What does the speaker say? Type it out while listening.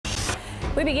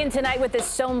We begin tonight with this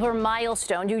somber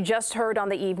milestone you just heard on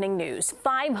the evening news.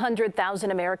 500,000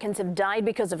 Americans have died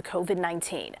because of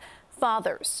COVID-19.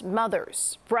 Fathers,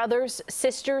 mothers, brothers,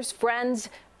 sisters, friends,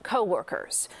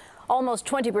 co-workers. Almost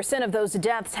 20% of those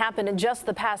deaths happened in just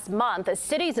the past month as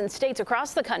cities and states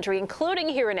across the country, including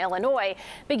here in Illinois,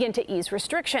 begin to ease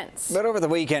restrictions. But over the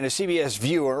weekend, a CBS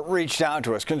viewer reached out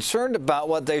to us concerned about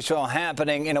what they saw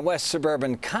happening in a West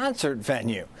Suburban concert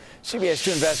venue. CBS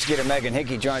 2 investigator Megan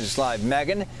Hickey joins us live.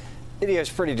 Megan, video is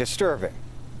pretty disturbing.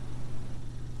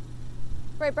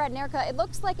 Right, Brad and Erica, it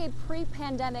looks like a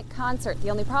pre-pandemic concert. The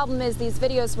only problem is these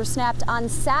videos were snapped on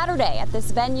Saturday at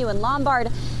this venue in Lombard,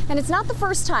 and it's not the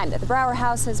first time that the Brauer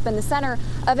house has been the center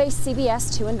of a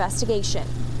CBS 2 investigation.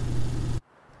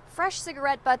 Fresh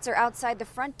cigarette butts are outside the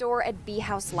front door at B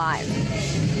House Live.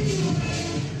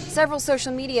 Several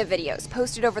social media videos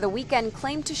posted over the weekend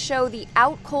claim to show the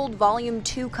Out Cold Volume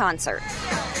 2 concert.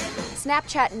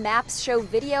 Snapchat maps show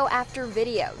video after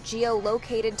video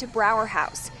geolocated to Brauer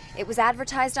House. It was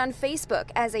advertised on Facebook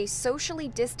as a socially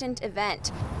distant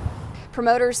event.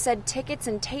 Promoters said tickets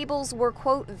and tables were,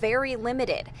 quote, very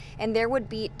limited, and there would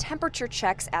be temperature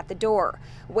checks at the door.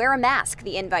 Wear a mask,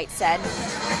 the invite said.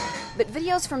 But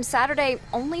videos from Saturday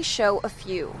only show a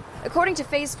few. According to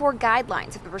Phase 4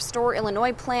 guidelines of the Restore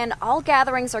Illinois plan, all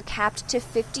gatherings are capped to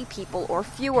 50 people or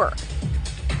fewer.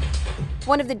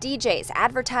 One of the DJs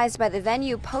advertised by the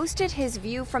venue posted his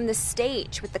view from the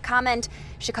stage with the comment,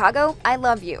 "Chicago, I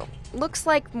love you." Looks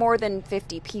like more than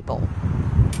 50 people.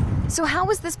 So how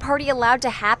was this party allowed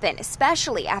to happen,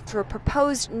 especially after a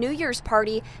proposed New Year's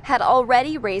party had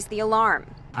already raised the alarm?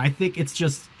 I think it's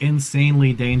just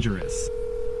insanely dangerous.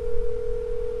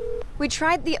 We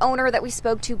tried the owner that we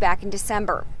spoke to back in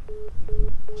December.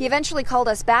 He eventually called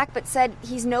us back but said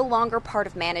he's no longer part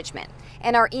of management.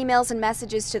 And our emails and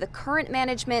messages to the current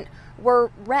management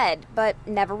were read but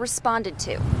never responded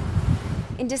to.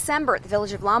 In December, the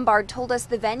Village of Lombard told us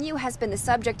the venue has been the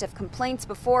subject of complaints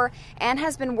before and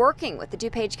has been working with the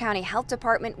DuPage County Health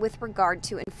Department with regard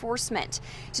to enforcement.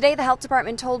 Today, the Health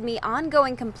Department told me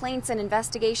ongoing complaints and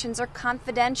investigations are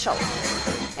confidential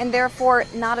and therefore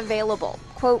not available.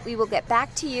 Quote, "We will get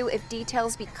back to you if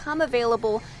details become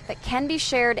available that can be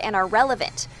shared and are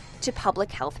relevant to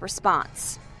public health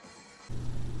response."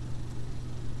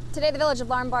 Today, the Village of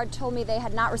Lombard told me they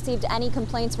had not received any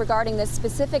complaints regarding this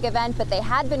specific event, but they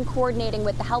had been coordinating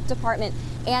with the Health Department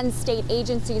and state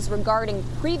agencies regarding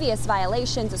previous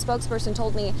violations. A spokesperson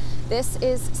told me this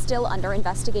is still under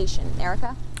investigation.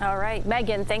 Erica? All right,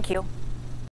 Megan, thank you.